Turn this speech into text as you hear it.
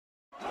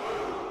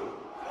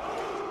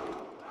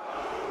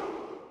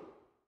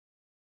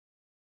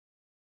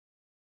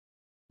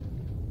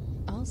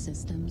All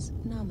systems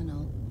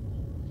nominal.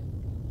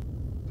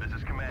 This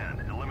is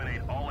Command.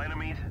 Eliminate all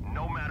enemies,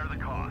 no matter the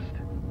cost.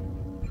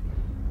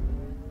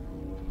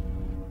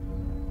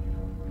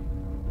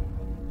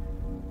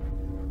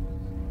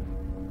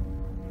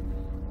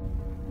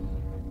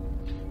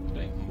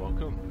 G'day and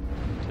welcome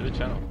to the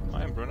channel.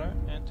 I am Bruno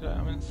and today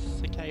I'm in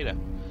Cicada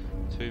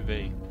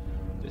 2B.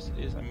 This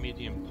is a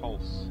medium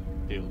pulse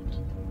build.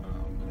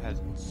 It has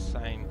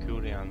insane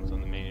cooldowns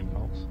on the medium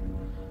pulse.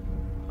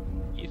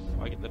 If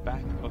I get the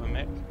back of a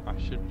mech, I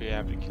should be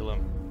able to kill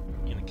him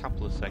in a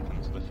couple of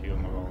seconds with a few of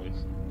my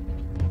volleys.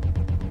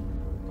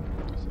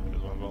 So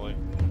there's one volley,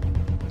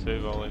 two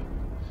volley.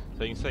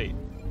 So you can see,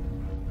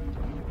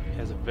 it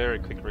has a very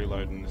quick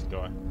reload in this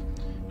guy.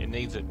 It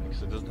needs it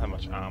because it doesn't have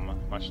much armor,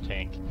 much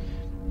tank.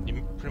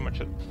 You pretty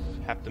much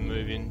have to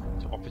move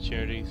into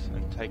opportunities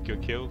and take your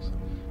kills.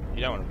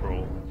 You don't want to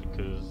brawl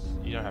because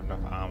you don't have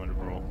enough armor to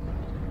brawl.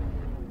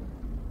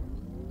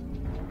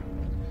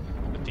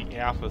 But the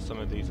alpha, some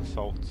of these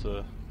assaults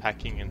are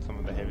packing and some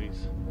of the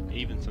heavies,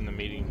 even some of the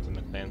mediums on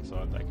the clan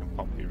side, they can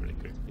pop you really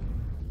quickly.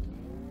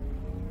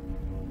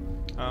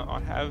 I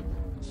have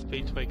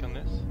speed tweak on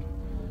this.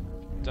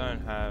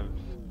 Don't have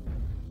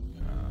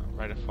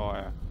rate of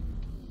fire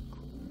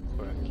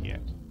quirk yet.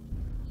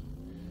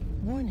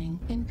 Warning,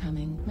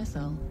 incoming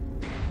missile.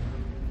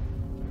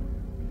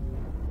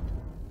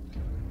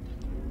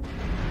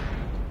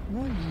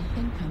 Warning,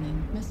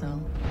 incoming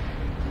missile.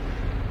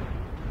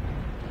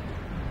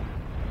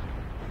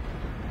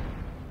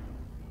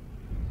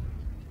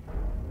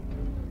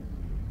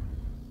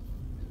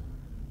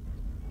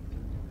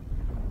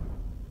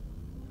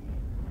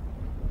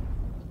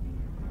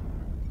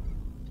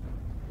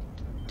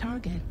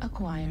 Target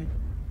acquired.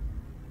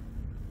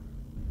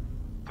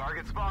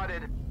 Target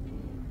spotted.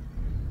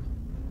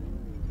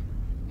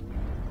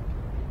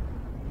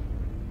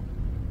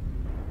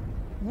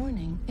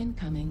 Warning,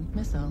 incoming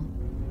missile.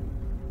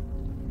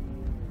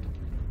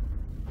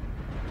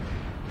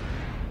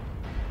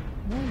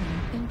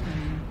 Warning,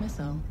 incoming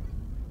missile.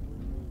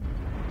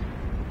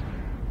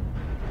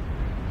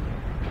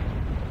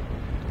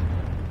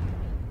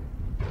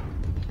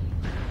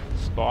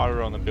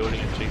 Spider on the building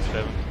at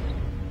G7.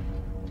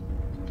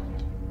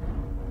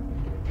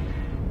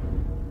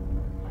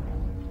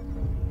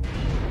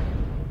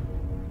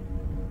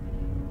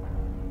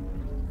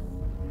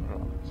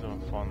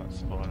 Find that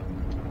spider.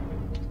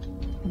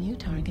 New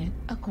target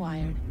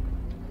acquired.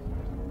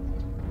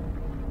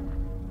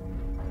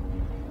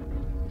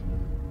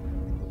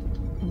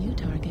 New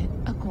target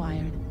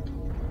acquired.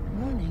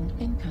 Warning,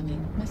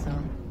 incoming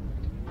missile.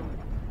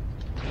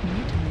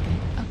 New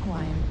target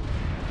acquired.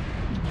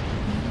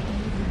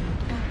 MWO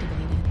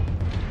activated.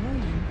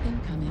 Warning,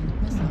 incoming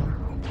missile.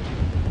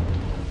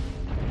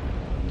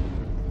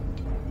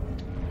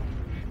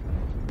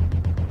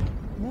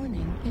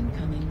 Warning,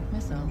 incoming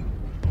missile.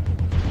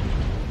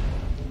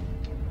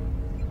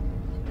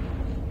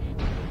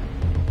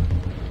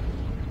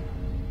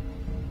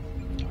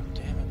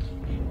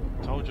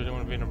 I didn't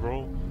want to be in a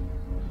brawl.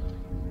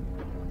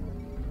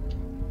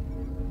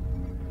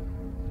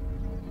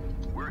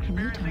 We're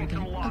experiencing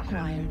some losses.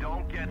 Acquired.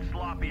 Don't get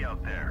sloppy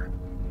out there.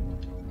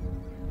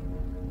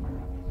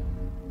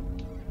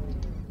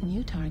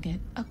 New target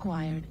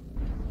acquired.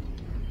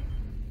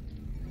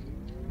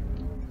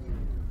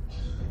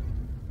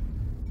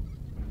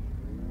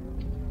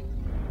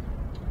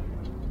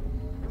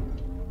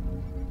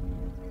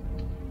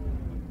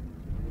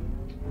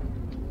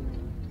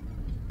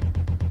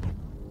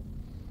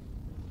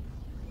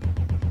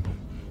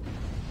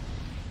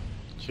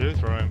 Shoot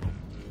through him.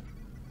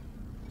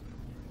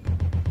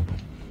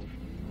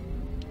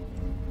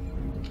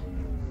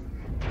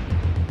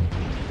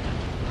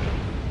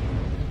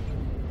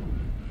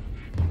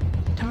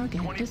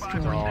 Target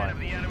destroyed. 25% of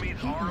the enemies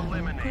are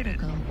eliminated.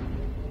 Critical.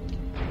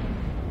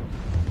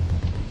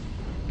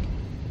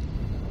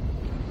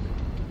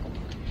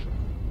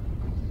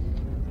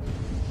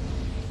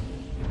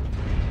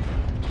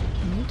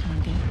 New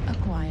target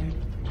acquired.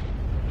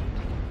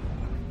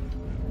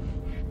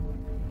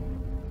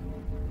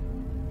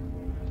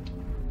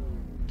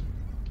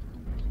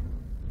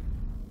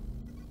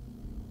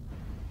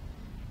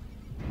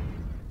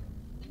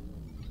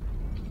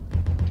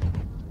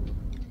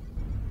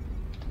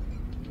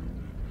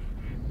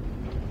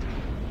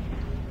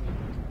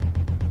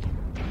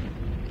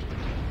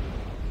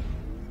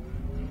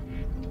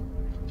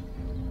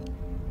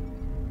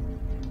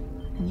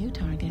 New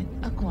target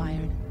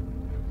acquired.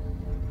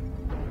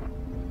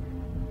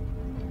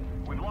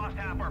 We've lost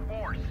half our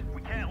force.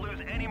 We can't lose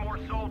any more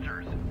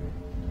soldiers.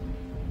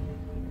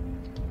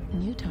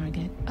 New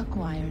target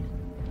acquired.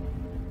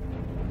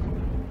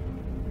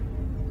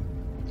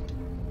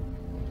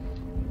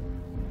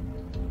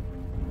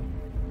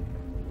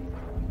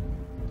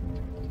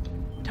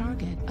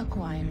 Target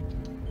acquired.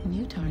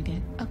 New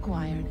target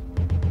acquired.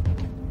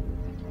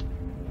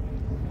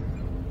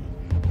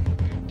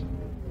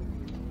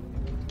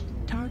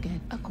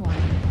 Target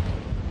acquired.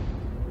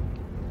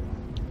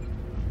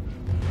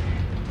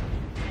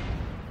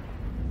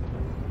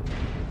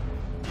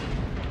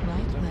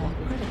 Right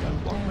leg critical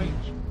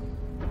damage.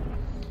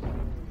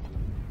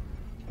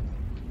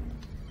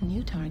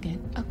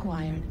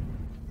 acquired.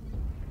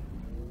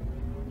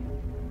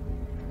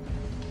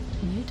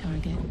 New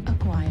target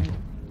acquired.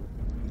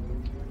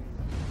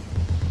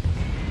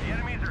 The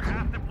enemies are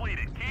half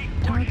depleted.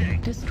 Keep Target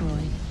pushing.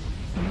 destroyed.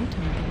 New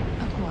target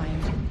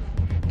acquired.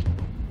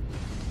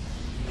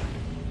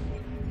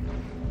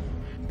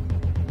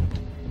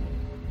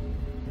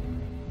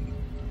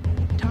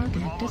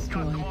 Target Almost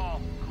got them destroyed.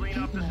 all. Clean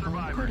up Heat the level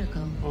survivors.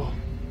 critical. Oh.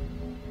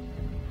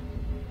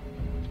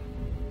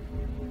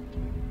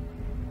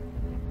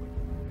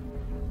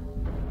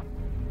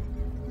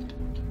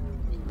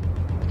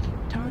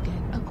 Target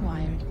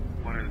acquired.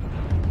 One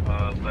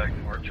is leg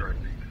march right.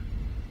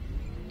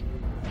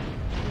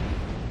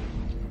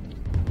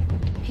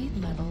 Heat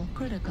level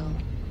critical.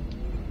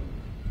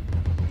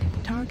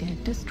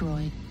 Target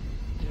destroyed.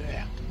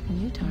 Yeah.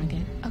 New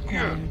target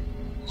acquired.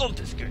 Love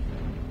this game.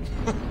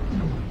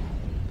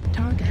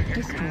 Target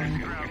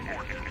destroyed. Ground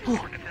forces.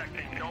 We're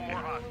detecting no more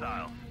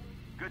hostiles.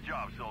 Good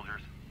job,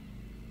 soldiers.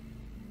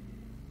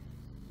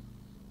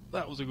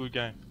 That was a good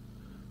game.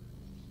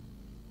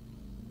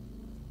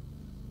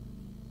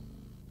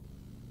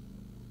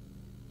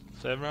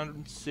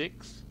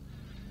 $706.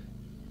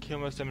 Kill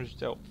most damage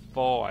dealt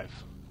 5.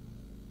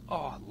 Oh,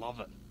 I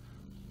love it.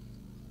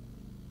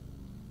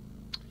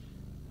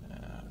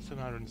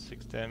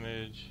 706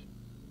 damage.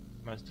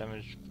 Most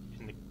damage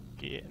in the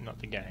gear, not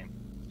the game.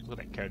 Look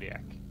at that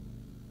Kodiak.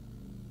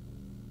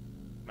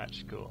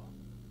 Match score.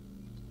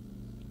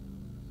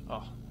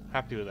 Oh,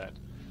 happy with that.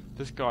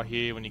 This guy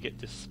here, when you get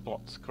the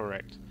spots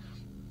correct,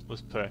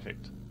 was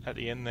perfect. At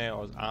the end there, I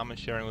was armor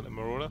sharing with the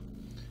Marauder,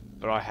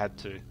 but I had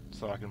to,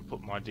 so I can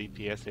put my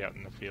DPS out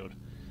in the field.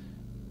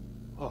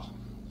 Oh,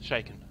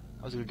 shaken.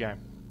 That was a good game.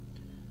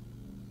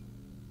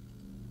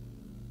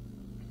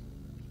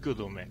 Good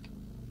little mech.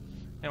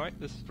 Anyway,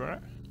 this is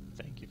Bruno.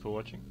 Thank you for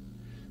watching,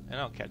 and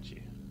I'll catch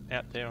you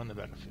out there on the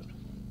battlefield.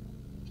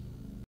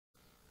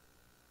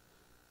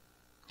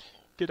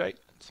 G'day,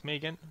 it's me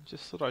again.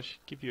 Just thought I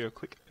should give you a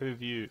quick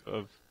overview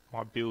of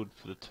my build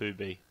for the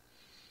 2B.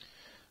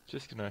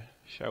 Just gonna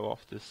show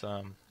off this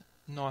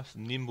nice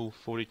nimble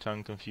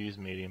 40-ton confused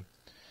medium.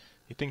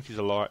 He thinks he's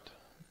a light,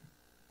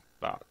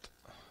 but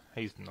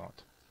he's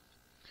not.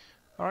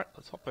 Alright,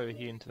 let's hop over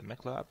here into the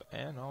mech lab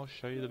and I'll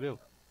show you the build.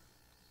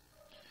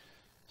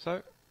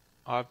 So,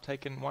 I've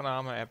taken 1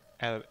 armor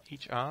out of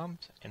each arm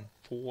and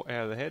 4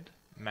 out of the head,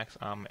 max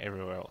armor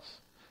everywhere else.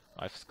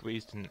 I've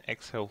squeezed an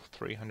XL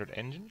 300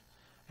 engine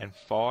and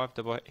 5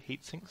 double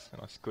heat sinks,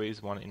 and I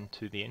squeezed 1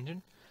 into the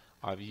engine.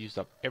 I've used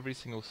up every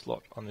single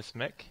slot on this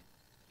mech,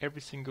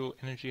 every single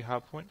energy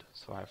hardpoint,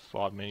 so I have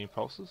 5 medium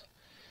pulses.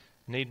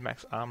 Need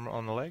max armor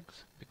on the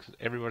legs, because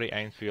everybody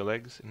aims for your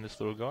legs in this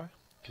little guy,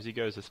 because he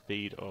goes a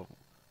speed of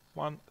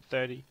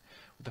 130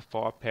 with a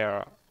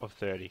firepower of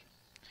 30.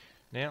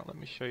 Now let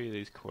me show you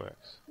these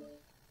quirks.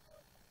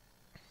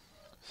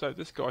 So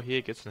this guy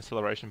here gets an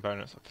acceleration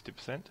bonus of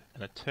 50%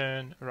 and a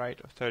turn rate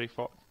of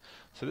 35.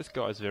 So this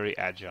guy is very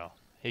agile.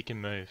 He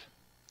can move.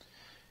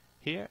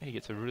 Here he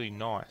gets a really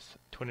nice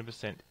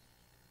 20%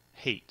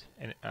 heat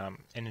and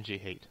energy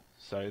heat.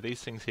 So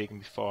these things here can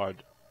be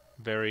fired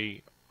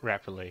very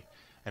rapidly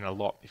and a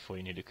lot before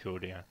you need to cool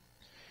down.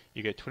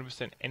 You get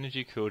 20%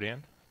 energy cooldown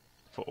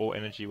for all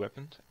energy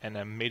weapons and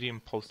a medium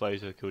pulse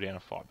laser cooldown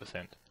of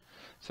 5%.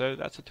 So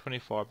that's a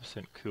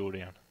 25%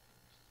 cooldown.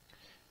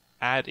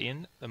 Add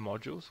in the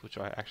modules, which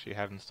I actually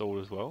have installed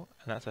as well,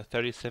 and that's a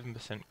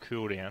 37%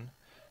 cooldown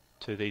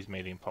to these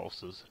medium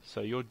pulses.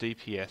 So your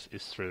DPS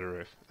is through the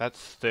roof. That's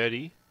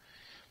 30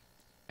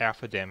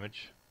 alpha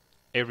damage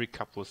every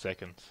couple of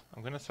seconds.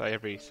 I'm going to say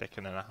every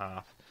second and a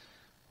half.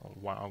 Or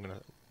one,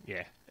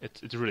 yeah,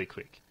 it's really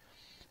quick.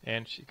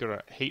 And she's got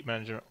a heat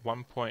manager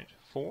 1.4.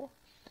 For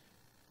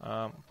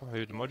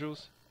the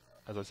modules,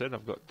 as I said,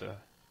 I've got the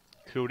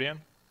cooldown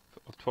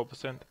of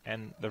 12%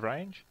 and the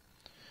range.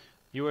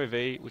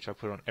 UAV, which I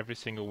put on every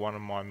single one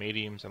of my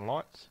mediums and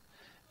lights,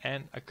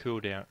 and a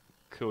cool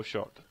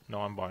shot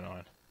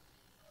 9x9.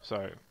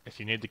 So if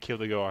you need to kill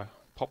the guy,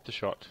 pop the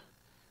shot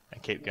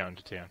and keep going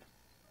to town.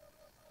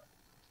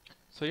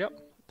 So yep,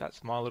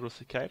 that's my little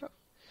Cicada.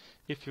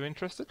 If you're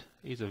interested,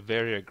 he's a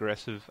very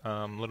aggressive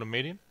little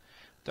medium.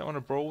 Don't want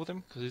to brawl with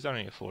him because he's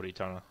only a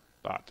 40-tonner,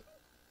 but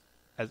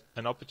as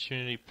an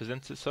opportunity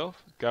presents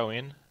itself, go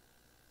in,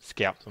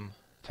 scalp them,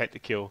 take the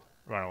kill,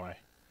 run away.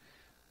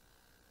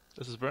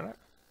 This is Bruno,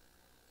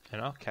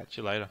 and I'll catch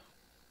you later.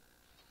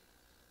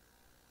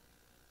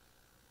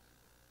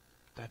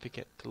 Don't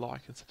forget to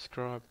like and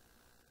subscribe.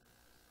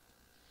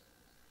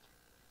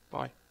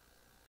 Bye.